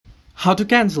How to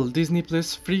cancel Disney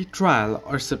Plus free trial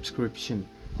or subscription.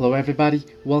 Hello everybody,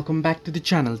 welcome back to the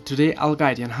channel. Today I'll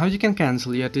guide you on how you can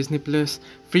cancel your Disney Plus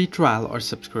free trial or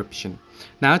subscription.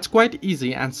 Now it's quite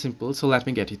easy and simple, so let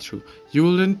me get you through. You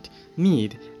wouldn't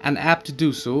need an app to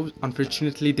do so.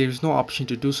 Unfortunately, there is no option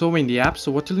to do so in the app.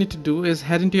 So what you'll need to do is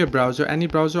head into your browser, any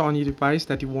browser on your device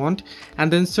that you want,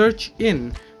 and then search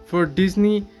in for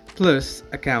Disney Plus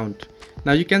account.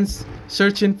 Now you can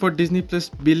search in for Disney Plus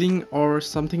billing or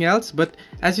something else, but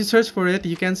as you search for it,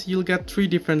 you can see you'll get three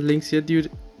different links here.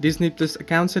 Disney Plus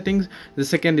account settings, the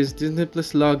second is Disney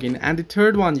Plus login, and the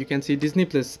third one you can see Disney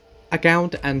Plus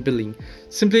account and billing.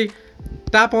 Simply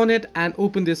tap on it and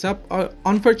open this up.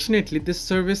 Unfortunately, this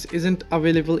service isn't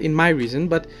available in my region,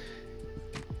 but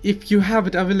if you have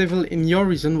it available in your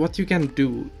region, what you can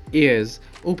do is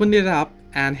open it up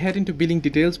and head into billing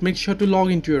details. Make sure to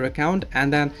log into your account,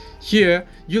 and then here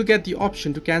you'll get the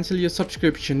option to cancel your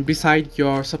subscription beside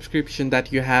your subscription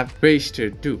that you have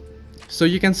registered to. So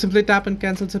you can simply tap on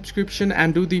cancel subscription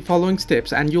and do the following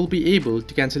steps, and you'll be able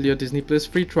to cancel your Disney Plus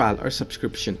free trial or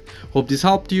subscription. Hope this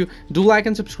helped you. Do like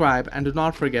and subscribe, and do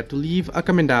not forget to leave a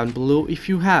comment down below if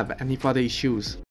you have any further issues.